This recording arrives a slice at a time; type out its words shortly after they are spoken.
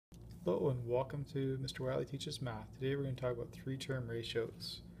Hello and welcome to Mr. Wiley Teaches Math. Today we're going to talk about three-term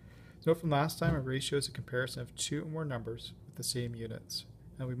ratios. So note from last time, a ratio is a comparison of two or more numbers with the same units,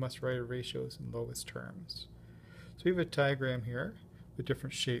 and we must write our ratios in lowest terms. So we have a diagram here with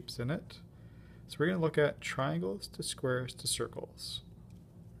different shapes in it. So we're going to look at triangles to squares to circles.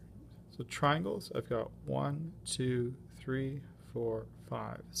 So triangles, I've got 1, 2, 3, 4,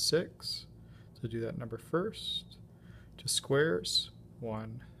 5, 6. So do that number first. To squares,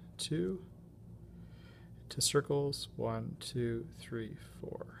 1, 2, to circles 1, 2, 3,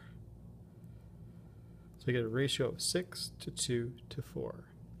 4. So you get a ratio of 6 to 2 to 4.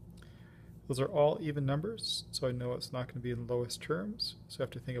 Those are all even numbers, so I know it's not going to be in lowest terms. So I have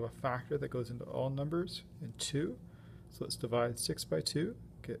to think of a factor that goes into all numbers in 2. So let's divide 6 by 2,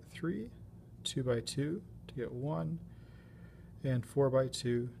 get 3, 2 by 2 to get 1, and 4 by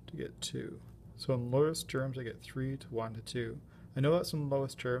 2 to get 2. So in lowest terms I get 3 to 1 to 2. I know that's in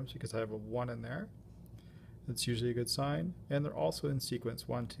lowest terms because I have a 1 in there. That's usually a good sign. And they're also in sequence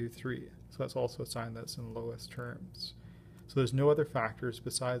 1, 2, 3. So that's also a sign that's in lowest terms. So there's no other factors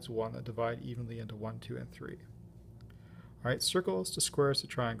besides 1 that divide evenly into 1, 2, and 3. Alright, circles to squares to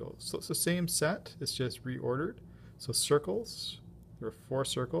triangles. So it's the same set, it's just reordered. So circles, there are 4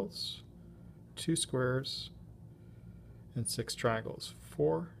 circles, 2 squares, and 6 triangles.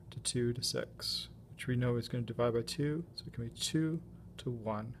 4 to 2 to 6. Which we know is going to divide by 2, so it can be 2 to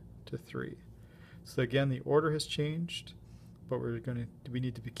 1 to 3. So again, the order has changed, but we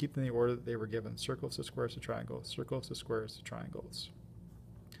need to be keeping the order that they were given. Circles to squares to triangles, circles to squares to triangles.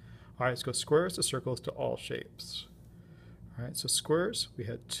 All right, let's go squares to circles to all shapes. All right, so squares, we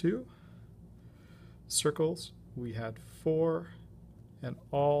had 2. Circles, we had 4, and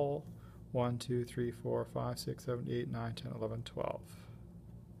all 1, 2, 3, 4, 5, 6, 7, 8, 9, 10, 11, 12.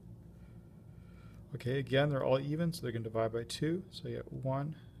 Okay, again, they're all even, so they're going to divide by 2. So you get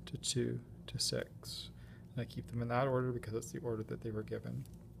 1 to 2 to 6. And I keep them in that order because that's the order that they were given.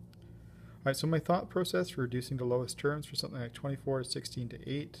 All right, so my thought process for reducing the lowest terms for something like 24 to 16 to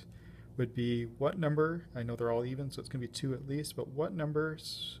 8 would be what number, I know they're all even, so it's going to be 2 at least, but what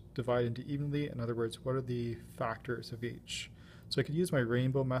numbers divide into evenly? In other words, what are the factors of each? So I could use my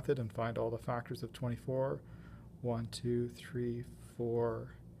rainbow method and find all the factors of 24. 1, 2, 3,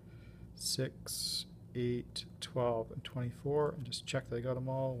 4, 6, 8, 12, and 24, and just check that I got them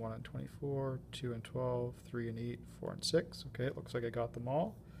all. 1 and 24, 2 and 12, 3 and 8, 4 and 6. Okay, it looks like I got them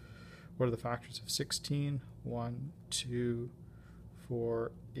all. What are the factors of 16? 1, 2,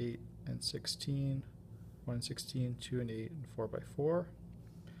 4, 8, and 16. 1 and 16, 2 and 8, and 4 by 4.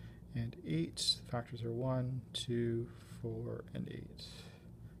 And 8, the factors are 1, 2, 4, and 8.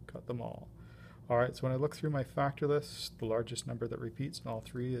 Got them all. Alright, so when I look through my factor list, the largest number that repeats in all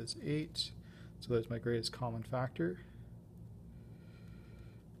 3 is 8. So there's my greatest common factor,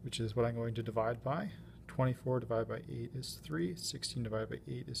 which is what I'm going to divide by. 24 divided by 8 is 3, 16 divided by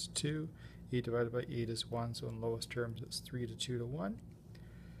 8 is 2, 8 divided by 8 is 1, so in lowest terms it's 3 to 2 to 1.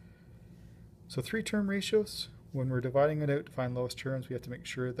 So 3-term ratios, when we're dividing it out to find lowest terms, we have to make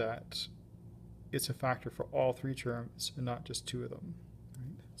sure that it's a factor for all 3 terms and not just 2 of them.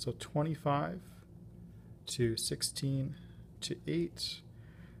 Right? So 25 to 16 to 8,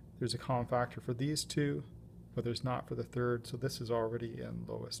 there's a common factor for these 2, but there's not for the third, so this is already in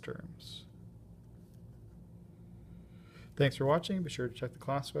lowest terms. Thanks for watching. Be sure to check the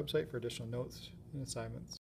class website for additional notes and assignments.